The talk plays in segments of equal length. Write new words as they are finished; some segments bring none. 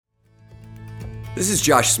This is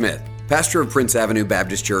Josh Smith, pastor of Prince Avenue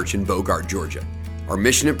Baptist Church in Bogart, Georgia. Our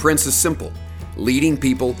mission at Prince is simple, leading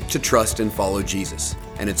people to trust and follow Jesus.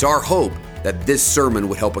 And it's our hope that this sermon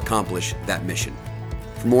would help accomplish that mission.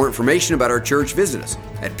 For more information about our church, visit us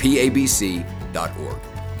at pabc.org.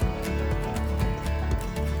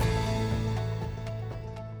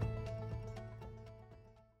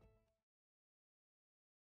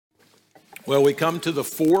 Well, we come to the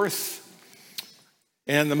fourth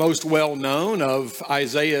and the most well-known of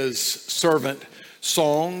Isaiah's servant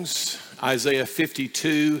songs, Isaiah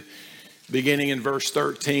 52, beginning in verse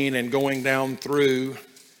 13 and going down through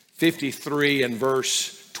 53 and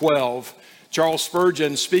verse 12. Charles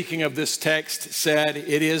Spurgeon, speaking of this text, said,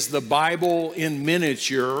 "It is the Bible in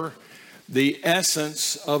miniature, the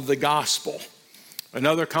essence of the gospel."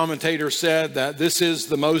 Another commentator said that this is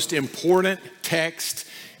the most important text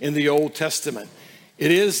in the Old Testament. It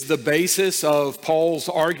is the basis of Paul's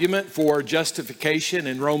argument for justification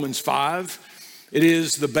in Romans 5. It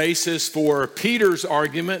is the basis for Peter's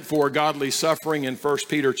argument for godly suffering in 1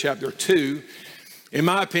 Peter chapter 2. In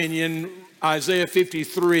my opinion, Isaiah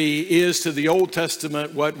 53 is to the Old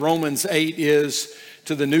Testament what Romans 8 is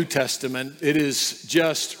to the New Testament. It is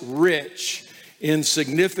just rich in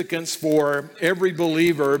significance for every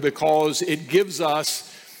believer because it gives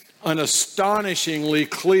us an astonishingly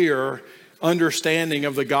clear understanding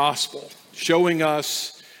of the gospel, showing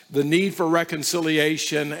us the need for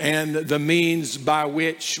reconciliation and the means by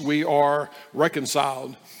which we are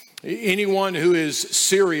reconciled. Anyone who is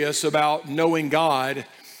serious about knowing God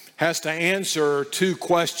has to answer two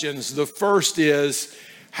questions. The first is,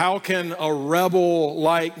 how can a rebel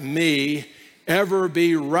like me ever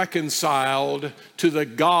be reconciled to the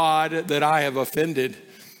God that I have offended?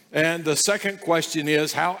 And the second question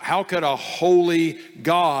is, how could a holy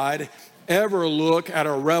God ever look at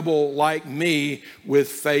a rebel like me with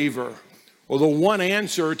favor? Well, the one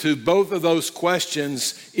answer to both of those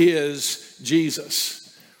questions is Jesus.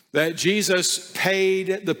 That Jesus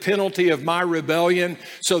paid the penalty of my rebellion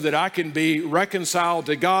so that I can be reconciled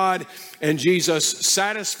to God, and Jesus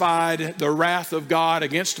satisfied the wrath of God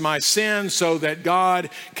against my sin so that God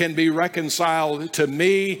can be reconciled to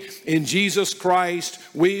me. In Jesus Christ,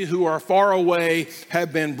 we who are far away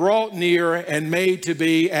have been brought near and made to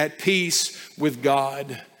be at peace with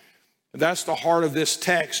God. That's the heart of this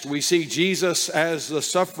text. We see Jesus as the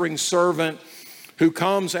suffering servant who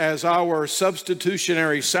comes as our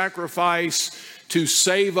substitutionary sacrifice to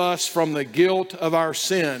save us from the guilt of our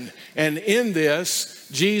sin. And in this,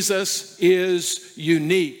 Jesus is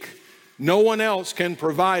unique. No one else can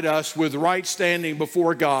provide us with right standing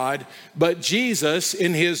before God, but Jesus,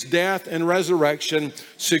 in his death and resurrection,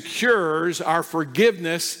 secures our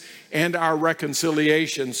forgiveness and our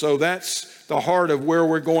reconciliation. So that's the heart of where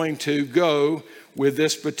we're going to go with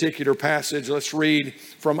this particular passage. Let's read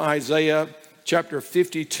from Isaiah chapter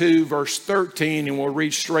 52, verse 13, and we'll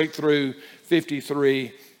read straight through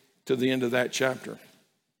 53 to the end of that chapter.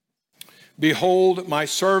 "Behold, my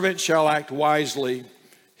servant shall act wisely.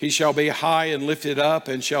 He shall be high and lifted up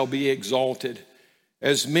and shall be exalted.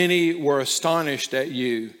 As many were astonished at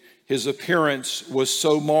you, his appearance was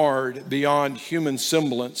so marred beyond human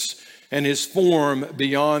semblance, and his form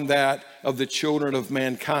beyond that of the children of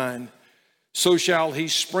mankind. So shall he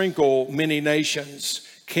sprinkle many nations.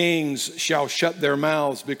 Kings shall shut their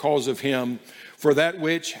mouths because of him. For that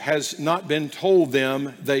which has not been told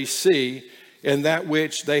them they see, and that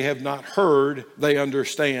which they have not heard they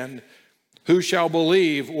understand. Who shall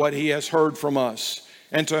believe what he has heard from us?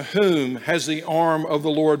 And to whom has the arm of the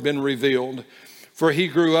Lord been revealed? For he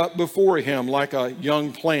grew up before him like a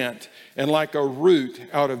young plant, and like a root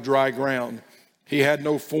out of dry ground. He had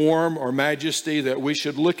no form or majesty that we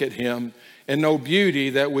should look at him, and no beauty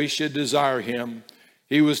that we should desire him.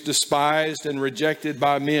 He was despised and rejected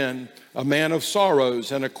by men, a man of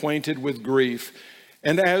sorrows and acquainted with grief.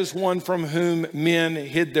 And as one from whom men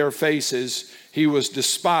hid their faces, he was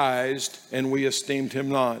despised, and we esteemed him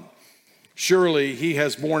not. Surely he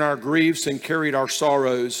has borne our griefs and carried our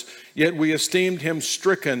sorrows, yet we esteemed him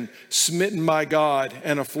stricken, smitten by God,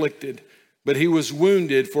 and afflicted. But he was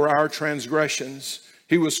wounded for our transgressions.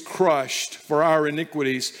 He was crushed for our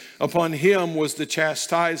iniquities. Upon him was the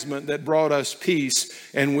chastisement that brought us peace,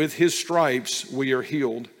 and with his stripes we are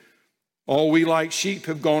healed. All we like sheep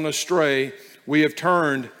have gone astray. We have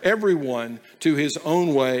turned everyone to his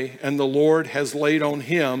own way, and the Lord has laid on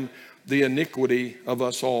him the iniquity of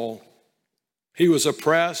us all. He was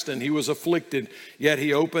oppressed and he was afflicted, yet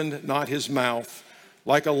he opened not his mouth.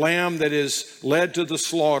 Like a lamb that is led to the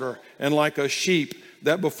slaughter, and like a sheep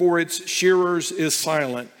that before its shearers is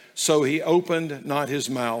silent, so he opened not his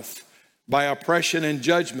mouth. By oppression and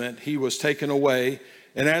judgment he was taken away.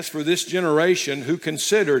 And as for this generation who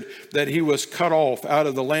considered that he was cut off out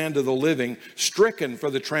of the land of the living, stricken for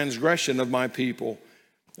the transgression of my people.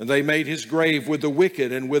 And they made his grave with the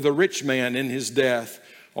wicked and with a rich man in his death,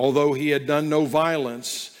 although he had done no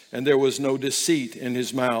violence and there was no deceit in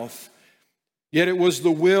his mouth. Yet it was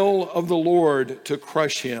the will of the Lord to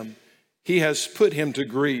crush him. He has put him to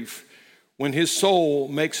grief. When his soul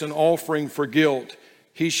makes an offering for guilt,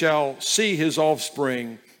 he shall see his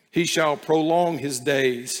offspring. He shall prolong his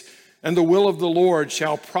days, and the will of the Lord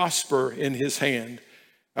shall prosper in his hand.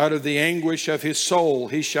 Out of the anguish of his soul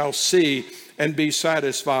he shall see and be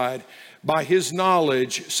satisfied. By his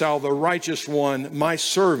knowledge shall the righteous one, my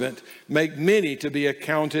servant, make many to be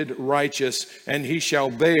accounted righteous, and he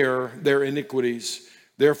shall bear their iniquities.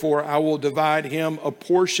 Therefore I will divide him a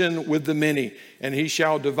portion with the many, and he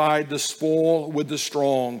shall divide the spoil with the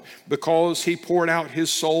strong, because he poured out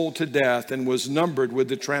his soul to death and was numbered with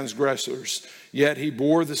the transgressors. Yet he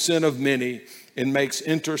bore the sin of many and makes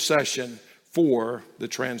intercession for the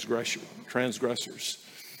transgressors.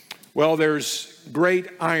 Well, there's great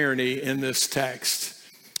irony in this text.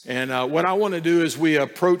 And what I want to do as we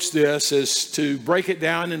approach this is to break it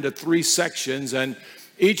down into 3 sections, and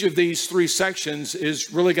each of these 3 sections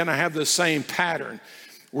is really going to have the same pattern.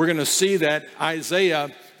 We're going to see that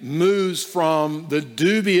Isaiah moves from the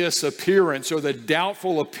dubious appearance or the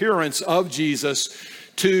doubtful appearance of Jesus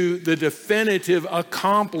to the definitive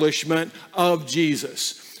accomplishment of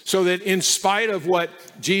Jesus. So that in spite of what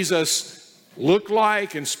Jesus looked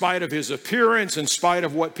like, in spite of his appearance, in spite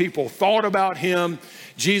of what people thought about him,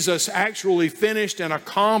 Jesus actually finished and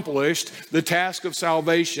accomplished the task of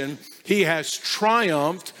salvation. He has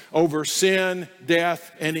triumphed over sin,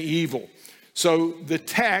 death, and evil. So the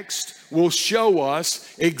text will show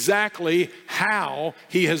us exactly how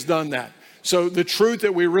he has done that. So the truth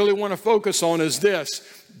that we really want to focus on is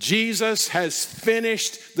this: Jesus has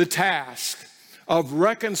finished the task of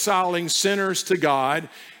reconciling sinners to God,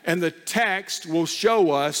 and the text will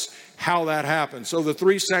show us how that happens. So the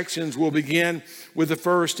 3 sections will begin with the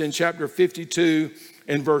first in chapter 52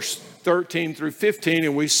 in verse 13 through 15,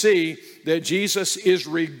 and we see that Jesus is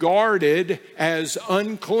regarded as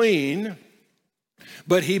unclean,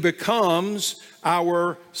 but he becomes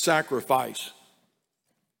our sacrifice.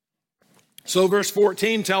 So verse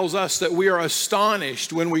 14 tells us that we are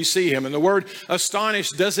astonished when we see him. And the word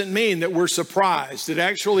astonished doesn't mean that we're surprised. It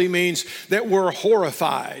actually means that we're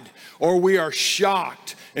horrified or we are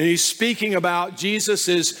shocked. And he's speaking about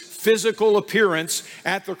Jesus's physical appearance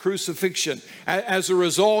at the crucifixion. As a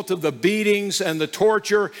result of the beatings and the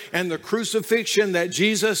torture and the crucifixion that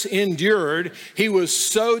Jesus endured, he was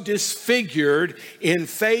so disfigured in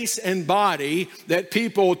face and body that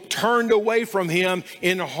people turned away from him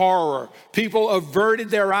in horror. People averted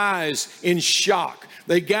their eyes in shock.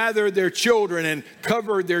 They gathered their children and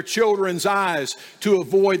covered their children's eyes to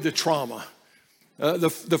avoid the trauma.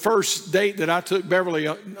 The first date that I took Beverly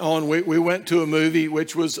on, we went to a movie,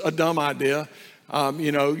 which was a dumb idea.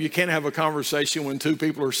 You can't have a conversation when 2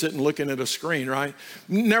 people are sitting looking at a screen, right?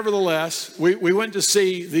 Nevertheless, we went to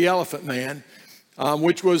see The Elephant Man,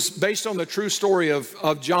 which was based on the true story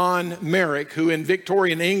of John Merrick, who in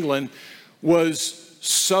Victorian England was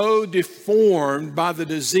so deformed by the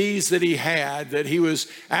disease that he had that he was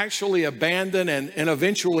actually abandoned and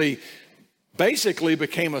eventually basically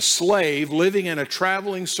became a slave living in a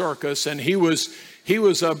traveling circus. And he was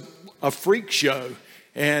a freak show,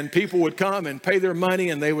 and people would come and pay their money,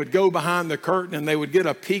 and they would go behind the curtain and they would get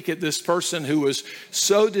a peek at this person who was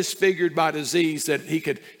so disfigured by disease that he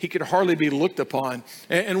could hardly be looked upon.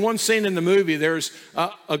 And one scene in the movie, there's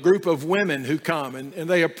a group of women who come and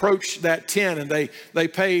they approach that tent, and they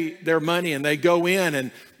pay their money and they go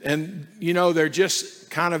in, and they're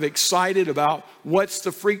just kind of excited about what's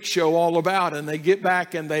the freak show all about. And they get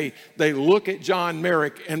back and they look at John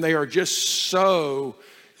Merrick, and they are just so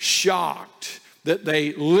shocked that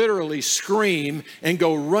they literally scream and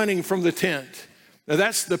go running from the tent. Now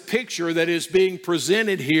that's the picture that is being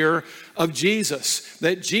presented here of Jesus.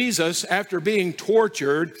 That Jesus, after being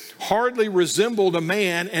tortured, hardly resembled a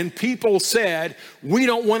man, and people said, we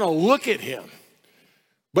don't want to look at him.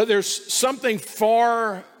 But there's something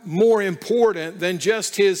far more important than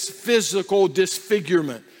just his physical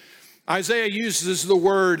disfigurement. Isaiah uses the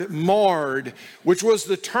word marred, which was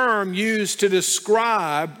the term used to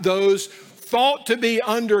describe those thought to be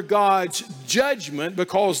under God's judgment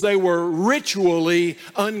because they were ritually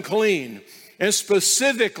unclean. And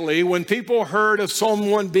specifically, when people heard of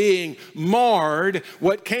someone being marred,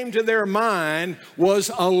 what came to their mind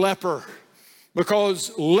was a leper,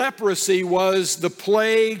 because leprosy was the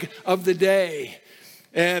plague of the day.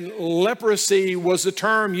 And leprosy was a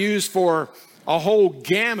term used for a whole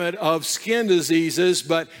gamut of skin diseases,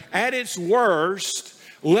 but at its worst,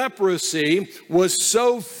 leprosy was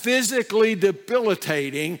so physically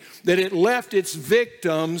debilitating that it left its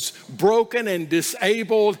victims broken and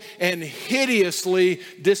disabled and hideously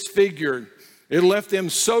disfigured. It left them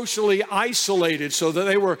socially isolated so that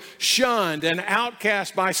they were shunned and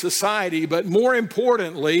outcast by society. But more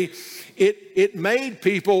importantly, it made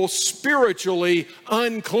people spiritually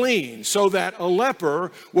unclean, so that a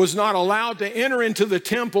leper was not allowed to enter into the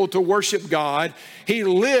temple to worship God. He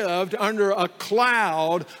lived under a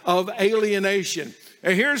cloud of alienation.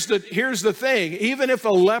 And here's the thing. Even if a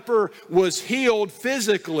leper was healed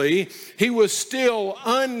physically, he was still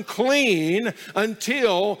unclean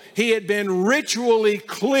until he had been ritually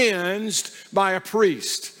cleansed by a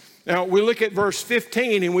priest. Now, we look at verse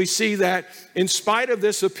 15 and we see that in spite of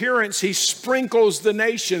this appearance, he sprinkles the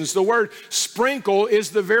nations. The word sprinkle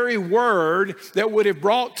is the very word that would have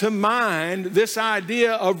brought to mind this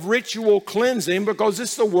idea of ritual cleansing, because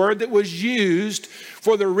it's the word that was used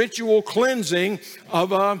for the ritual cleansing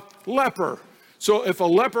of a leper. So if a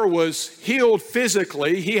leper was healed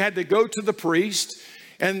physically, he had to go to the priest,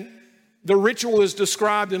 and the ritual is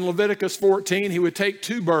described in Leviticus 14. He would take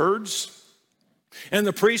 2 birds, and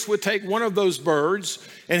the priest would take one of those birds,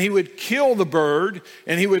 and he would kill the bird,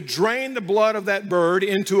 and he would drain the blood of that bird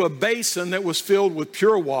into a basin that was filled with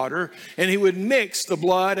pure water, and he would mix the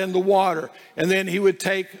blood and the water. And then he would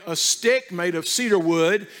take a stick made of cedar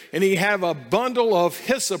wood, and he'd have a bundle of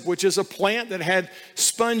hyssop, which is a plant that had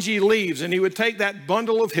spongy leaves. And he would take that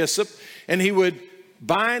bundle of hyssop, and he would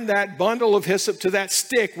bind that bundle of hyssop to that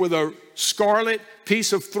stick with a scarlet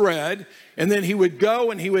piece of thread. And then he would go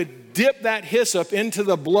and he would dip that hyssop into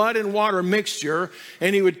the blood and water mixture,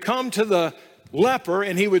 and he would come to the leper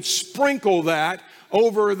and he would sprinkle that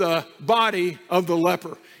over the body of the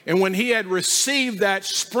leper. And when he had received that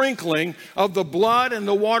sprinkling of the blood and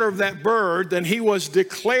the water of that bird, then he was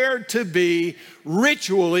declared to be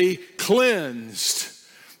ritually cleansed.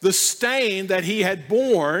 The stain that he had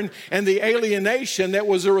borne and the alienation that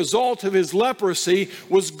was a result of his leprosy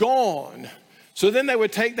was gone. So then they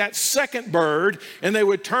would take that second bird and they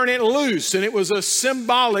would turn it loose, and it was a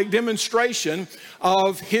symbolic demonstration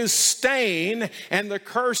of his stain and the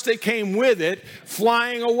curse that came with it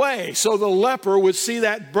flying away. So the leper would see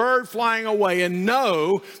that bird flying away and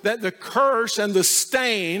know that the curse and the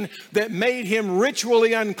stain that made him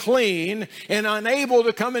ritually unclean and unable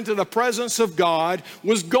to come into the presence of God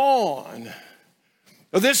was gone.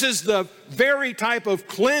 This is the very type of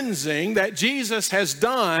cleansing that Jesus has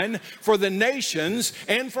done for the nations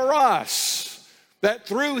and for us. That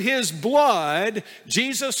through his blood,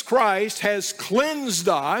 Jesus Christ has cleansed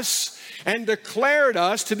us and declared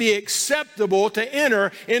us to be acceptable to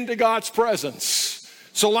enter into God's presence.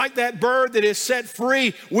 So like that bird that is set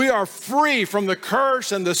free, we are free from the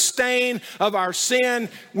curse and the stain of our sin.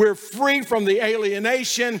 We're free from the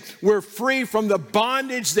alienation. We're free from the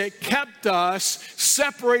bondage that kept us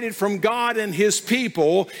separated from God and his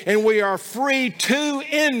people. And we are free to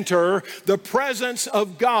enter the presence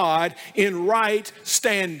of God in right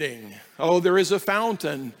standing. Oh, there is a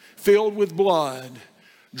fountain filled with blood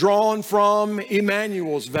drawn from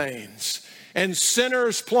Emmanuel's veins. And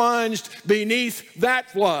sinners plunged beneath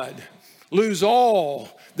that flood lose all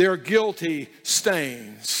their guilty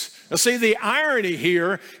stains. Now see, the irony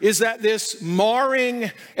here is that this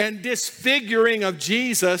marring and disfiguring of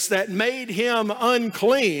Jesus that made him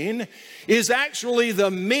unclean is actually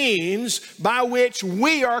the means by which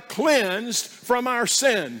we are cleansed from our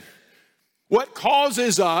sin. What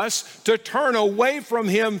causes us to turn away from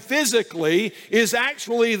him physically is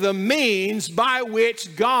actually the means by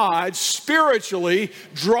which God spiritually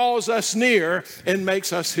draws us near and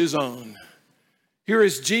makes us his own. Here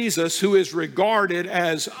is Jesus, who is regarded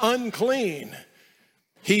as unclean.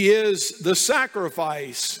 He is the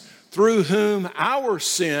sacrifice through whom our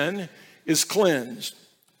sin is cleansed.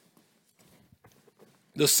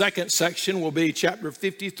 The second section will be chapter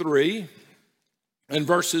 53. And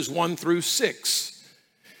verses 1 through 6.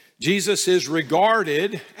 Jesus is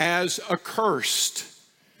regarded as accursed,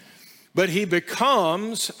 but he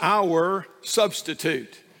becomes our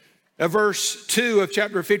substitute. Verse 2 of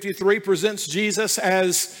chapter 53 presents Jesus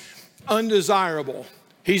as undesirable.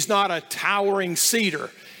 He's not a towering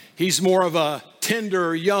cedar. He's more of a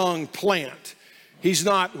tender young plant. He's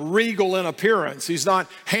not regal in appearance. He's not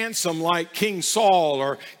handsome like King Saul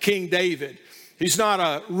or King David. He's not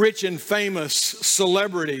a rich and famous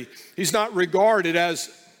celebrity. He's not regarded as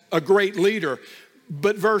a great leader.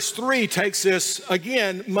 But verse 3 takes this,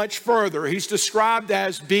 again, much further. He's described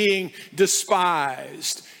as being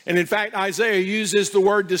despised. And in fact, Isaiah uses the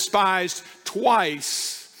word despised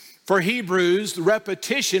twice. For Hebrews, the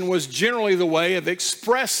repetition was generally the way of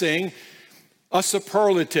expressing a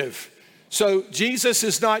superlative. So Jesus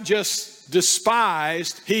is not just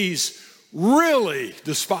despised, he's really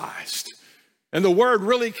despised. And the word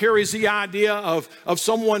really carries the idea of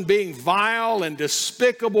someone being vile and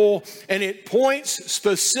despicable, and it points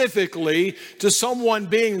specifically to someone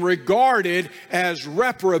being regarded as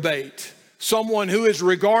reprobate, someone who is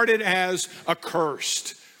regarded as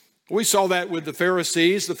accursed. We saw that with the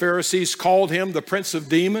Pharisees. The Pharisees called him the prince of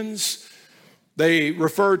demons. They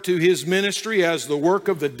referred to his ministry as the work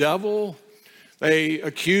of the devil. They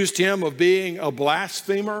accused him of being a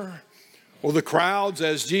blasphemer. Well, the crowds,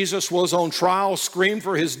 as Jesus was on trial, screamed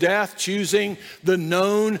for his death, choosing the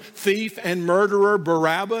known thief and murderer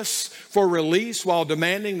Barabbas for release while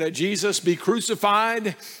demanding that Jesus be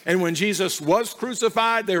crucified. And when Jesus was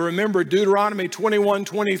crucified, they remembered Deuteronomy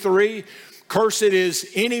 21:23. Cursed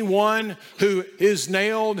is anyone who is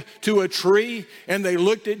nailed to a tree. And they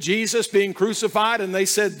looked at Jesus being crucified and they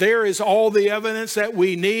said, there is all the evidence that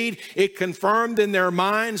we need. It confirmed in their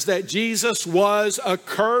minds that Jesus was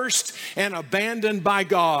accursed and abandoned by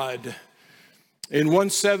God. In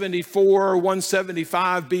 174,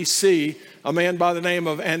 175 BC, a man by the name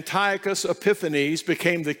of Antiochus Epiphanes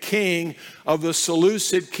became the king of the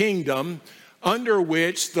Seleucid kingdom, under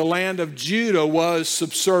which the land of Judah was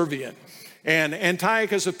subservient. And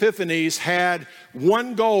Antiochus Epiphanes had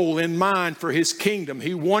one goal in mind for his kingdom.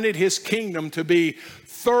 He wanted his kingdom to be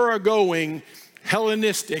thoroughgoing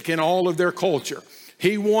Hellenistic in all of their culture.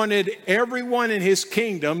 He wanted everyone in his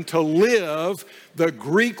kingdom to live the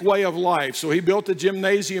Greek way of life. So he built a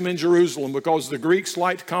gymnasium in Jerusalem because the Greeks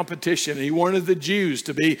liked competition. He wanted the Jews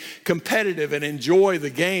to be competitive and enjoy the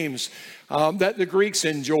games that the Greeks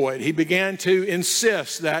enjoyed. He began to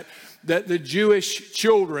insist that the Jewish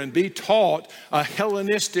children be taught a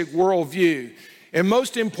Hellenistic worldview. And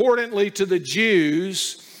most importantly to the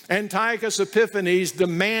Jews, Antiochus Epiphanes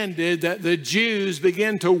demanded that the Jews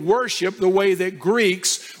begin to worship the way that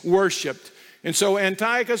Greeks worshiped. And so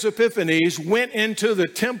Antiochus Epiphanes went into the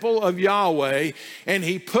temple of Yahweh and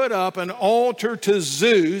he put up an altar to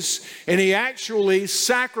Zeus, and he actually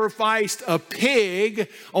sacrificed a pig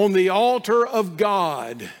on the altar of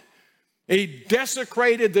God. He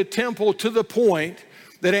desecrated the temple to the point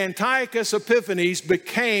that Antiochus Epiphanes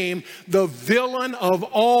became the villain of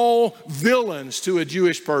all villains to a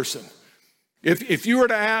Jewish person. If you were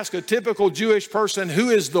to ask a typical Jewish person who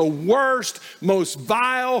is the worst, most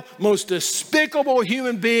vile, most despicable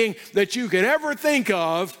human being that you could ever think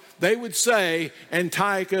of, they would say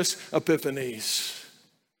Antiochus Epiphanes.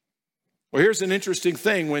 Well, here's an interesting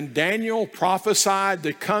thing. When Daniel prophesied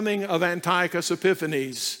the coming of Antiochus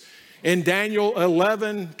Epiphanes, in Daniel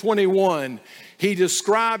 11:21, he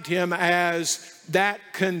described him as that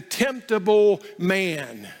contemptible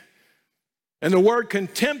man. And the word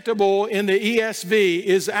contemptible in the ESV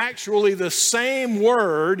is actually the same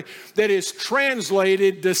word that is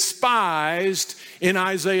translated despised in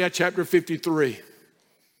Isaiah chapter 53.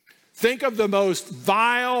 Think of the most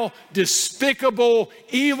vile, despicable,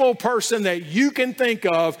 evil person that you can think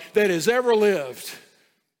of that has ever lived.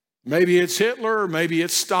 Maybe it's Hitler, or maybe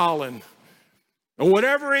it's Stalin. And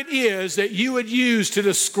whatever it is that you would use to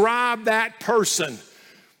describe that person,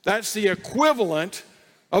 that's the equivalent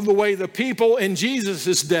of the way the people in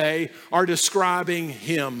Jesus' day are describing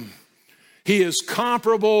him. He is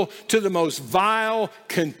comparable to the most vile,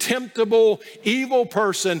 contemptible, evil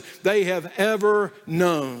person they have ever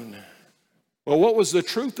known. Well, what was the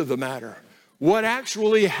truth of the matter? What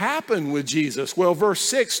actually happened with Jesus? Well, verse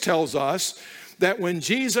 6 tells us that when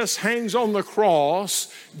Jesus hangs on the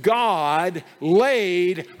cross, God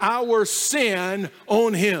laid our sin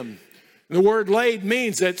on him. The word laid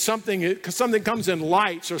means that something comes in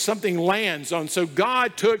lights or something lands on. So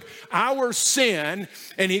God took our sin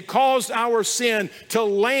and he caused our sin to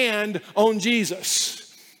land on Jesus.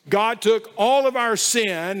 God took all of our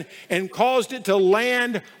sin and caused it to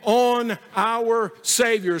land on our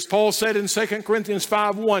Savior. As Paul said in 2 Corinthians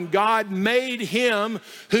 5:1, God made him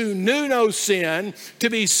who knew no sin to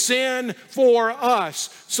be sin for us.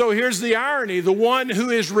 So here's the irony. The one who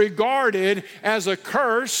is regarded as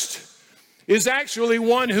accursed is actually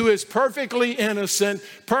one who is perfectly innocent,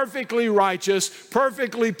 perfectly righteous,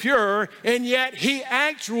 perfectly pure, and yet he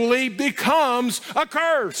actually becomes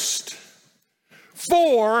accursed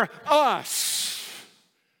for us,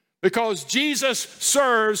 because Jesus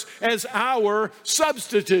serves as our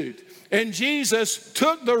substitute. And Jesus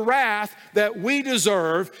took the wrath that we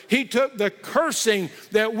deserve. He took the cursing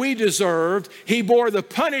that we deserved. He bore the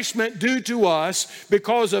punishment due to us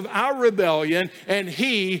because of our rebellion, and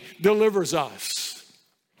He delivers us.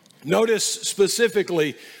 Notice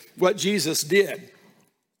specifically what Jesus did.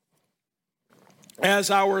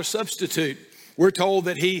 As our substitute, we're told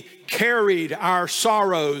that He carried our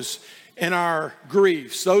sorrows and our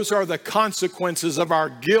griefs. Those are the consequences of our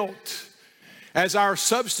guilt. As our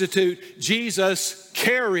substitute, Jesus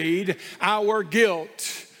carried our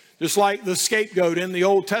guilt. Just like the scapegoat in the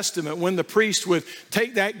Old Testament, when the priest would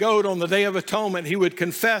take that goat on the Day of Atonement, he would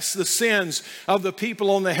confess the sins of the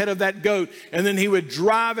people on the head of that goat, and then he would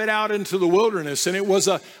drive it out into the wilderness. And it was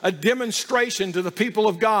a demonstration to the people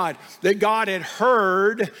of God that God had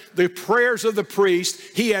heard the prayers of the priest.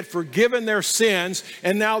 He had forgiven their sins,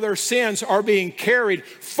 and now their sins are being carried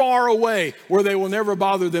far away where they will never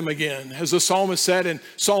bother them again. As the psalmist said in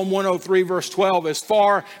Psalm 103, verse 12, as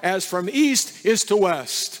far as from east is to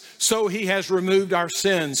west, so He has removed our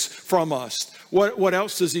sins from us. What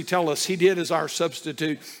else does He tell us He did as our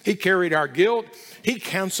substitute? He carried our guilt. He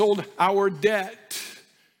canceled our debt.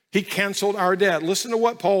 He canceled our debt. Listen to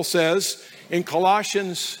what Paul says in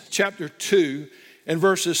Colossians chapter 2 and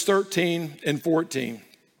verses 13 and 14.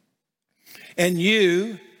 And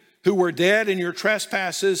you who were dead in your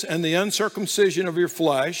trespasses and the uncircumcision of your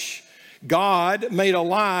flesh, God made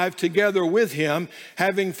alive together with Him,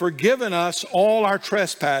 having forgiven us all our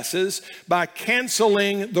trespasses by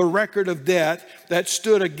canceling the record of debt that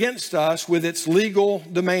stood against us with its legal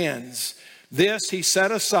demands. This He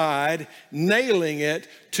set aside, nailing it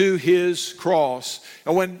to His cross.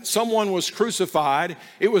 And when someone was crucified,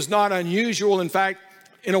 it was not unusual. In fact,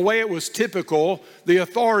 in a way it was typical. The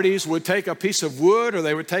authorities would take a piece of wood or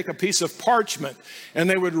they would take a piece of parchment and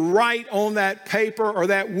they would write on that paper or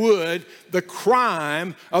that wood the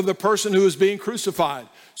crime of the person who was being crucified.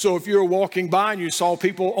 So if you were walking by and you saw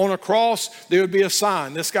people on a cross, there would be a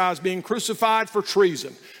sign. This guy's being crucified for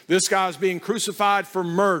treason. This guy's being crucified for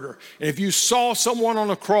murder. And if you saw someone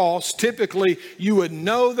on a cross, typically you would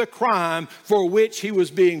know the crime for which he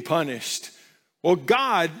was being punished. Well,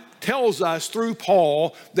 God tells us through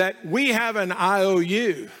Paul that we have an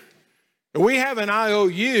IOU. We have an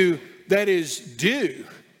IOU that is due.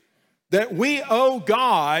 That we owe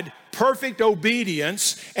God perfect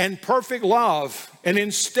obedience and perfect love. And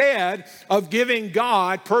instead of giving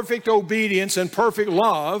God perfect obedience and perfect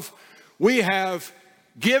love, we have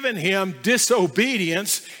given Him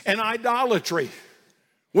disobedience and idolatry.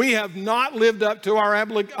 We have not lived up to our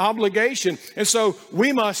obligation. And so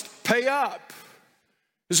we must pay up.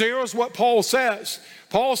 So here's what Paul says.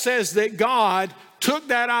 Paul says that God took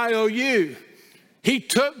that IOU. He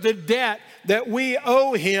took the debt that we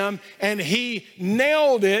owe Him and He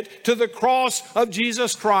nailed it to the cross of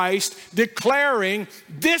Jesus Christ, declaring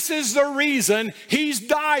this is the reason He's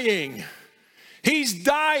dying. He's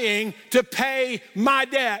dying to pay my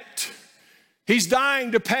debt. He's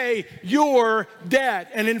dying to pay your debt.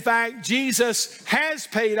 And in fact, Jesus has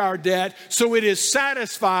paid our debt, so it is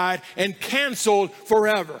satisfied and canceled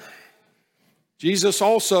forever. Jesus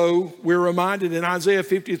also, we're reminded in Isaiah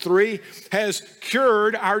 53, has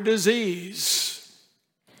cured our disease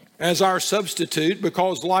as our substitute,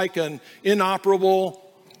 because like an inoperable,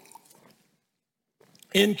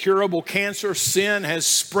 incurable cancer, sin has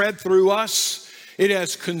spread through us. It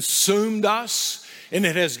has consumed us. And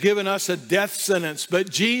it has given us a death sentence. But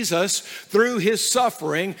Jesus, through His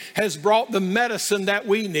suffering, has brought the medicine that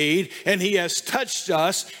we need. And He has touched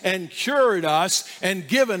us and cured us and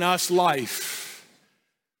given us life.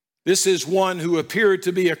 This is one who appeared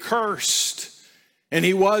to be accursed. And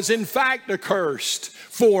He was in fact accursed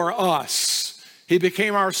for us. He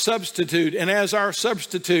became our substitute, and as our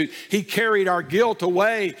substitute, He carried our guilt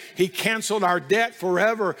away. He canceled our debt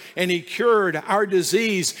forever, and He cured our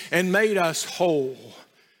disease and made us whole.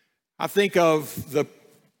 I think of the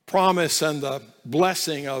promise and the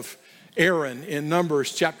blessing of Aaron in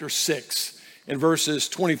Numbers chapter 6, in verses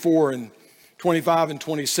 24 and 25 and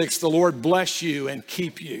 26. The Lord bless you and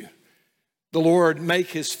keep you. The Lord make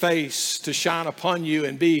His face to shine upon you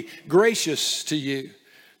and be gracious to you.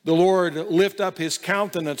 The Lord lift up His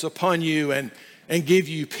countenance upon you and give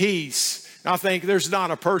you peace. I think there's not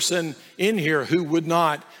a person in here who would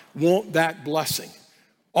not want that blessing.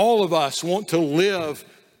 All of us want to live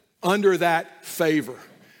under that favor.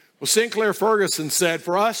 Well, Sinclair Ferguson said,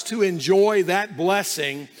 for us to enjoy that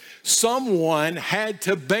blessing, someone had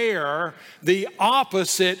to bear the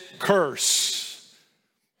opposite curse.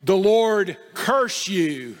 The Lord curse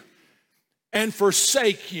you and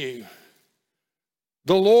forsake you.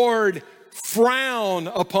 The Lord frown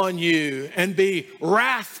upon you and be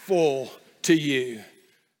wrathful to you.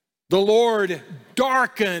 The Lord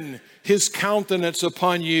darken his countenance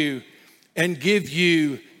upon you and give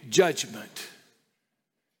you judgment.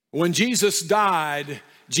 When Jesus died,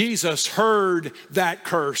 Jesus heard that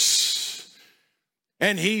curse,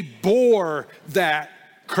 and he bore that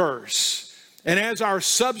curse. And as our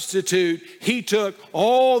substitute, he took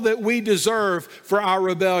all that we deserve for our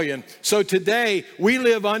rebellion. So today, we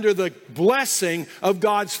live under the blessing of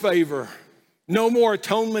God's favor. No more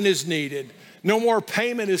atonement is needed. No more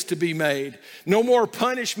payment is to be made. No more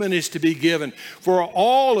punishment is to be given. For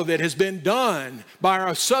all of it has been done by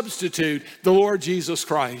our substitute, the Lord Jesus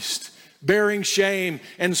Christ, bearing shame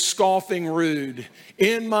and scoffing rude.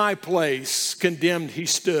 In my place condemned he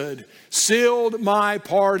stood, sealed my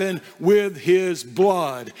pardon with his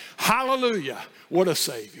blood. Hallelujah, what a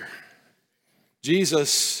Savior.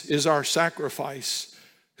 Jesus is our sacrifice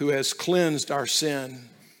who has cleansed our sin.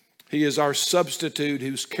 He is our substitute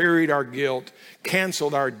who's carried our guilt,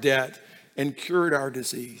 canceled our debt, and cured our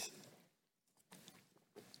disease.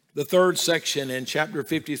 The third section in chapter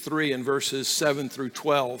 53 in verses 7 through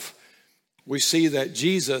 12, we see that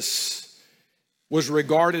Jesus was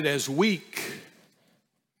regarded as weak,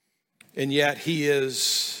 and yet he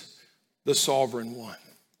is the sovereign one.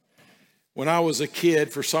 When I was a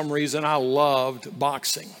kid, for some reason, I loved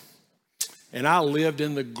boxing, and I lived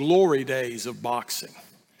in the glory days of boxing.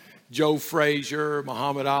 Joe Frazier,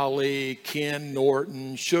 Muhammad Ali, Ken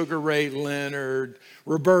Norton, Sugar Ray Leonard,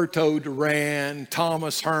 Roberto Duran,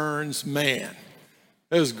 Thomas Hearns. Man,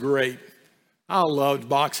 it was great. I loved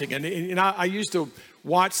boxing. And I used to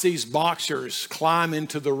watch these boxers climb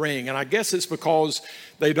into the ring. And I guess it's because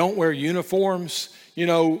they don't wear uniforms. You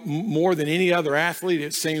know, more than any other athlete,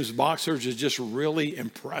 it seems boxers is just really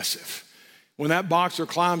impressive. When that boxer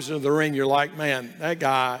climbs into the ring, you're like, man, that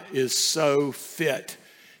guy is so fit.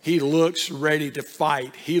 He looks ready to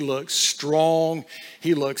fight. He looks strong.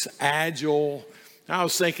 He looks agile. I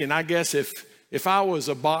was thinking, I guess if I was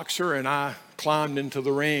a boxer and I climbed into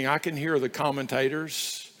the ring, I can hear the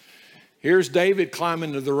commentators. Here's David climbing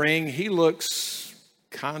into the ring. He looks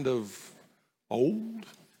kind of old.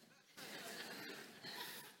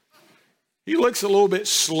 He looks a little bit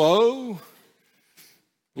slow.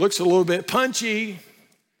 Looks a little bit punchy.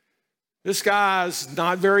 This guy's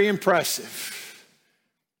not very impressive.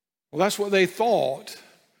 Well, that's what they thought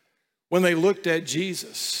when they looked at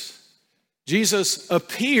Jesus. Jesus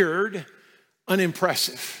appeared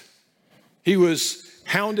unimpressive. He was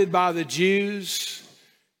hounded by the Jews.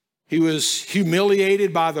 He was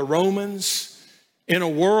humiliated by the Romans. In a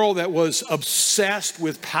world that was obsessed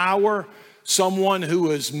with power, someone who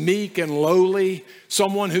was meek and lowly,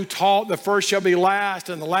 someone who taught the first shall be last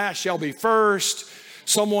and the last shall be first,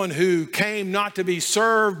 someone who came not to be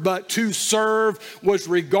served, but to serve, was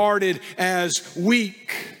regarded as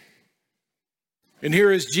weak. And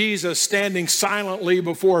here is Jesus standing silently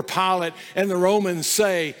before Pilate, and the Romans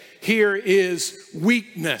say, here is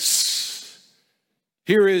weakness.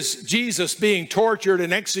 Here is Jesus being tortured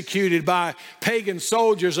and executed by pagan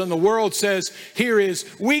soldiers, and the world says, here is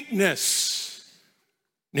weakness.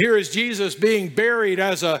 Here is Jesus being buried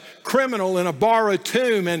as a criminal in a borrowed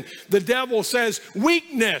tomb, and the devil says,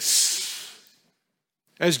 weakness.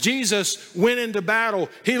 As Jesus went into battle,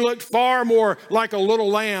 he looked far more like a little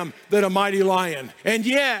lamb than a mighty lion. And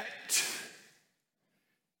yet,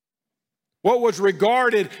 what was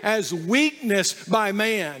regarded as weakness by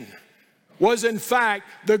man was in fact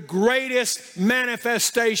the greatest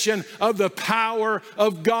manifestation of the power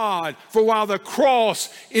of God. For while the cross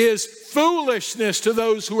is foolishness to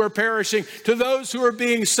those who are perishing, to those who are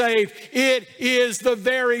being saved, it is the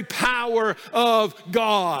very power of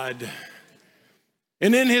God.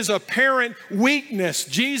 And in his apparent weakness,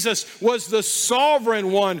 Jesus was the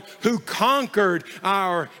sovereign one who conquered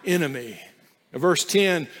our enemy. Verse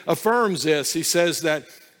 10 affirms this. He says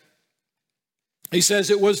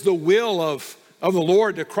it was the will of the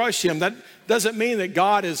Lord to crush him. That doesn't mean that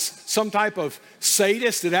God is some type of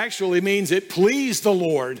sadist. It actually means it pleased the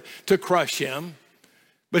Lord to crush him.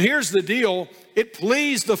 But here's the deal. It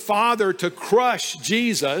pleased the Father to crush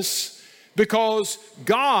Jesus because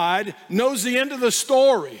God knows the end of the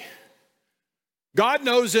story. God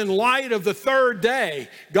knows in light of the third day,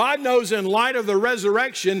 God knows in light of the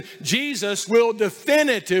resurrection, Jesus will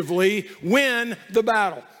definitively win the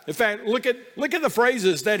battle. In fact, look at the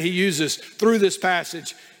phrases that he uses through this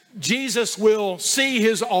passage. Jesus will see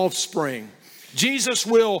his offspring. Jesus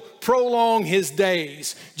will prolong his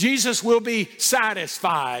days. Jesus will be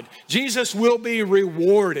satisfied. Jesus will be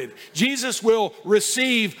rewarded. Jesus will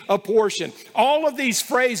receive a portion. All of these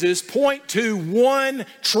phrases point to one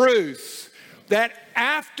truth. that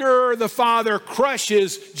after the Father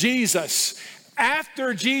crushes Jesus,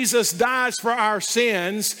 after Jesus dies for our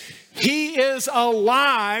sins, He is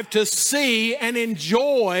alive to see and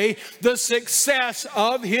enjoy the success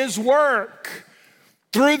of His work.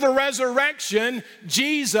 Through the resurrection,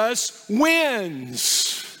 Jesus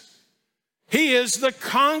wins. He is the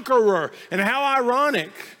conqueror. And how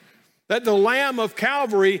ironic that the Lamb of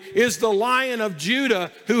Calvary is the Lion of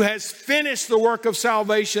Judah who has finished the work of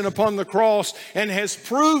salvation upon the cross and has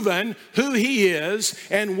proven who He is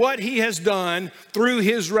and what He has done through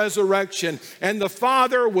His resurrection. And the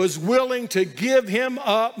Father was willing to give Him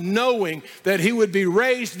up, knowing that He would be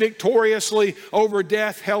raised victoriously over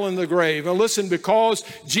death, hell, and the grave. And listen, because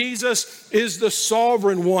Jesus is the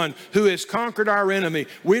sovereign one who has conquered our enemy,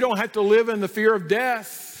 we don't have to live in the fear of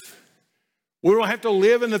death. We don't have to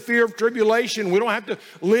live in the fear of tribulation. We don't have to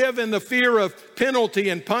live in the fear of penalty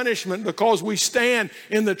and punishment, because we stand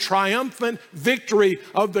in the triumphant victory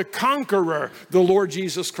of the conqueror, the Lord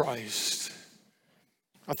Jesus Christ.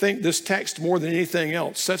 I think this text, more than anything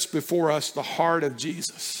else, sets before us the heart of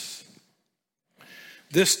Jesus.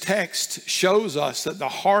 This text shows us that the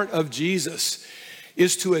heart of Jesus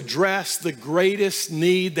is to address the greatest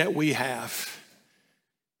need that we have,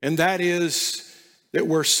 and that is that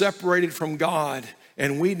we're separated from God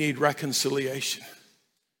and we need reconciliation.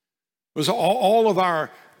 It was all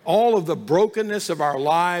of the brokenness of our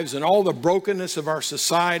lives and all the brokenness of our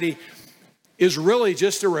society is really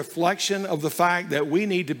just a reflection of the fact that we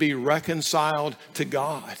need to be reconciled to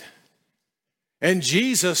God. And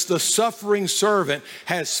Jesus, the suffering servant,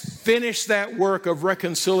 has finished that work of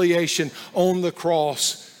reconciliation on the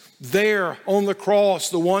cross. There on the cross,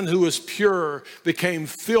 the one who is pure became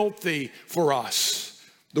filthy for us.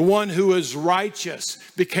 The one who is righteous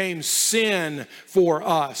became sin for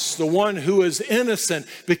us. The one who is innocent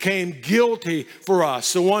became guilty for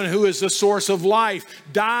us. The one who is the source of life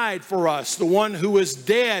died for us. The one who is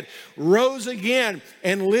dead rose again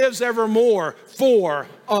and lives evermore for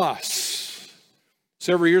us.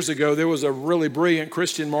 Several years ago, there was a really brilliant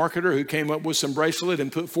Christian marketer who came up with some bracelet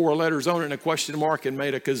and put 4 letters on it and a question mark and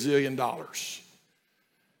made $1 gazillion.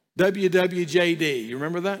 WWJD, you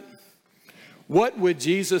remember that? What would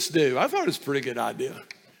Jesus do? I thought it was a pretty good idea.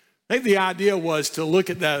 I think the idea was to look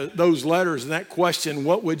at those letters and that question,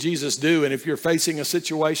 what would Jesus do? And if you're facing a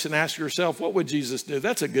situation, ask yourself, what would Jesus do?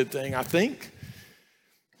 That's a good thing, I think.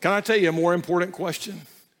 Can I tell you a more important question?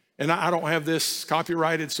 And I don't have this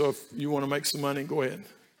copyrighted, so if you want to make some money, go ahead.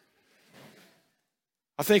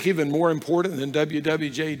 I think even more important than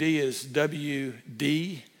WWJD is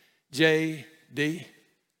WDJD.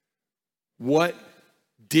 What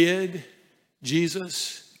did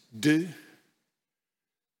Jesus do?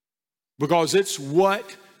 Because it's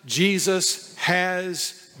what Jesus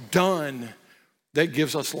has done that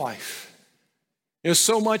gives us life. You know,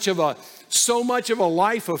 so much of a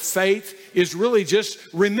life of faith is really just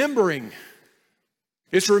remembering.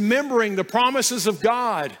 It's remembering the promises of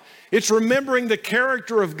God. It's remembering the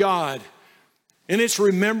character of God. And it's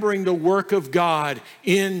remembering the work of God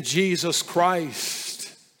in Jesus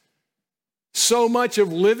Christ. So much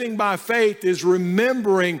of living by faith is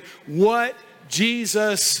remembering what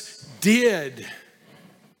Jesus did.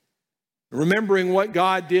 Remembering what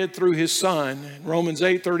God did through His Son. Romans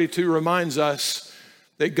 8:32 reminds us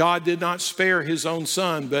that God did not spare His own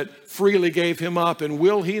Son, but freely gave Him up. And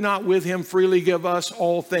will He not with Him freely give us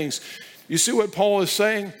all things? You see what Paul is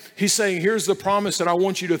saying? He's saying, here's the promise that I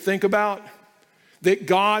want you to think about. That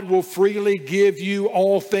God will freely give you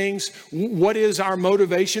all things. What is our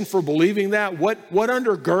motivation for believing that? What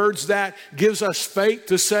undergirds that, gives us faith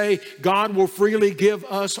to say God will freely give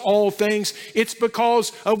us all things? It's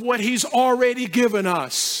because of what He's already given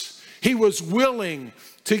us. He was willing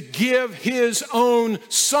to give His own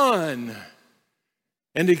Son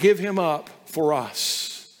and to give Him up for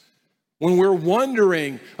us. When we're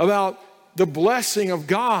wondering about the blessing of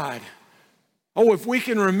God, oh, if we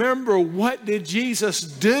can remember, what did Jesus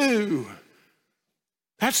do?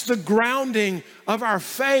 That's the grounding of our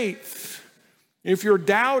faith. If you're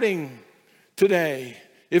doubting today,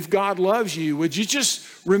 if God loves you, would you just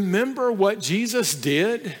remember what Jesus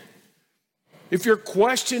did? If you're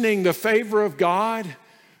questioning the favor of God,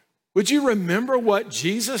 would you remember what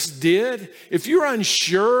Jesus did? If you're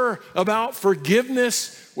unsure about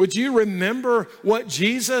forgiveness, would you remember what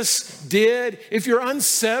Jesus did? If you're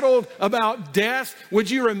unsettled about death, would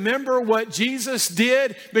you remember what Jesus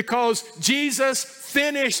did? Because Jesus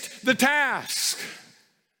finished the task.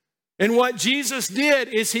 And what Jesus did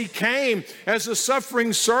is he came as a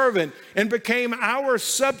suffering servant and became our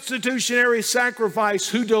substitutionary sacrifice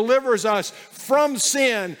who delivers us from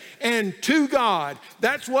sin and to God.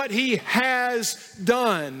 That's what he has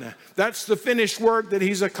done. That's the finished work that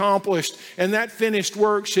he's accomplished. And that finished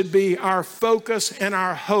work should be our focus and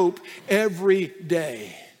our hope every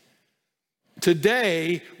day.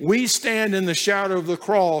 Today, we stand in the shadow of the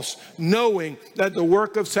cross, knowing that the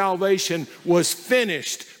work of salvation was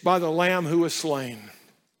finished by the Lamb who was slain.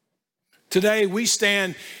 Today, we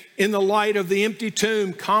stand in the light of the empty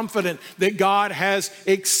tomb, confident that God has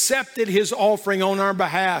accepted his offering on our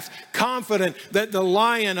behalf, confident that the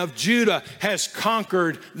Lion of Judah has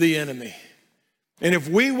conquered the enemy. And if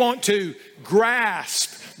we want to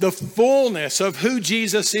grasp the fullness of who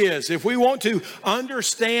Jesus is, if we want to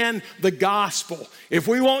understand the gospel, if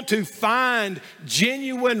we want to find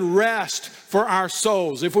genuine rest for our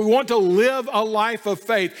souls, if we want to live a life of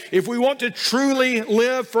faith, if we want to truly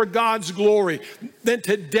live for God's glory, then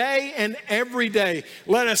today and every day,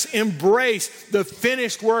 let us embrace the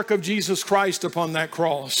finished work of Jesus Christ upon that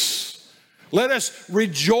cross. Let us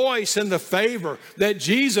rejoice in the favor that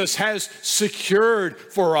Jesus has secured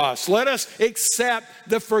for us. Let us accept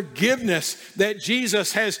the forgiveness that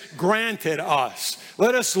Jesus has granted us.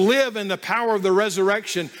 Let us live in the power of the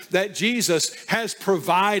resurrection that Jesus has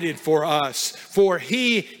provided for us. For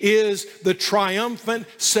he is the triumphant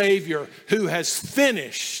Savior who has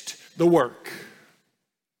finished the work.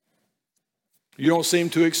 You don't seem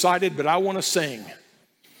too excited, but I want to sing.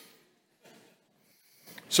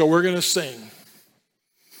 So we're going to sing.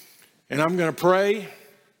 And I'm going to pray.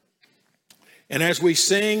 And as we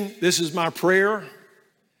sing, this is my prayer,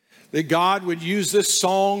 that God would use this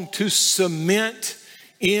song to cement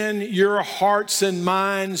in your hearts and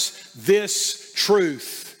minds this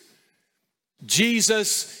truth.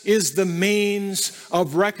 Jesus is the means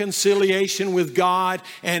of reconciliation with God,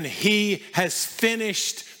 and he has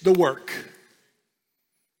finished the work.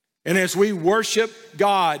 And as we worship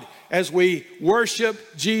God, as we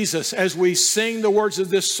worship Jesus, as we sing the words of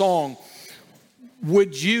this song,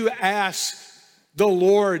 would you ask the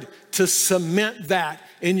Lord to cement that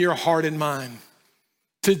in your heart and mind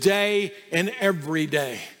today and every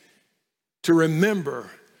day, to remember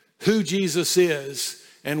who Jesus is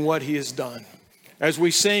and what he has done. As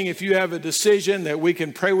we sing, if you have a decision that we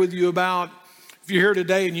can pray with you about, if you're here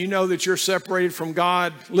today and you know that you're separated from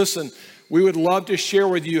God, listen, we would love to share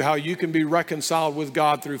with you how you can be reconciled with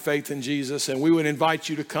God through faith in Jesus. And we would invite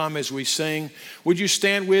you to come as we sing. Would you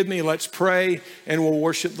stand with me? Let's pray and we'll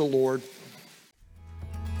worship the Lord.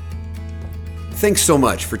 Thanks so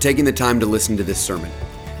much for taking the time to listen to this sermon.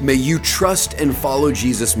 May you trust and follow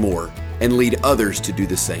Jesus more and lead others to do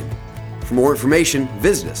the same. For more information,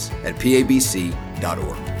 visit us at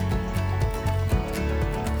pabc.org.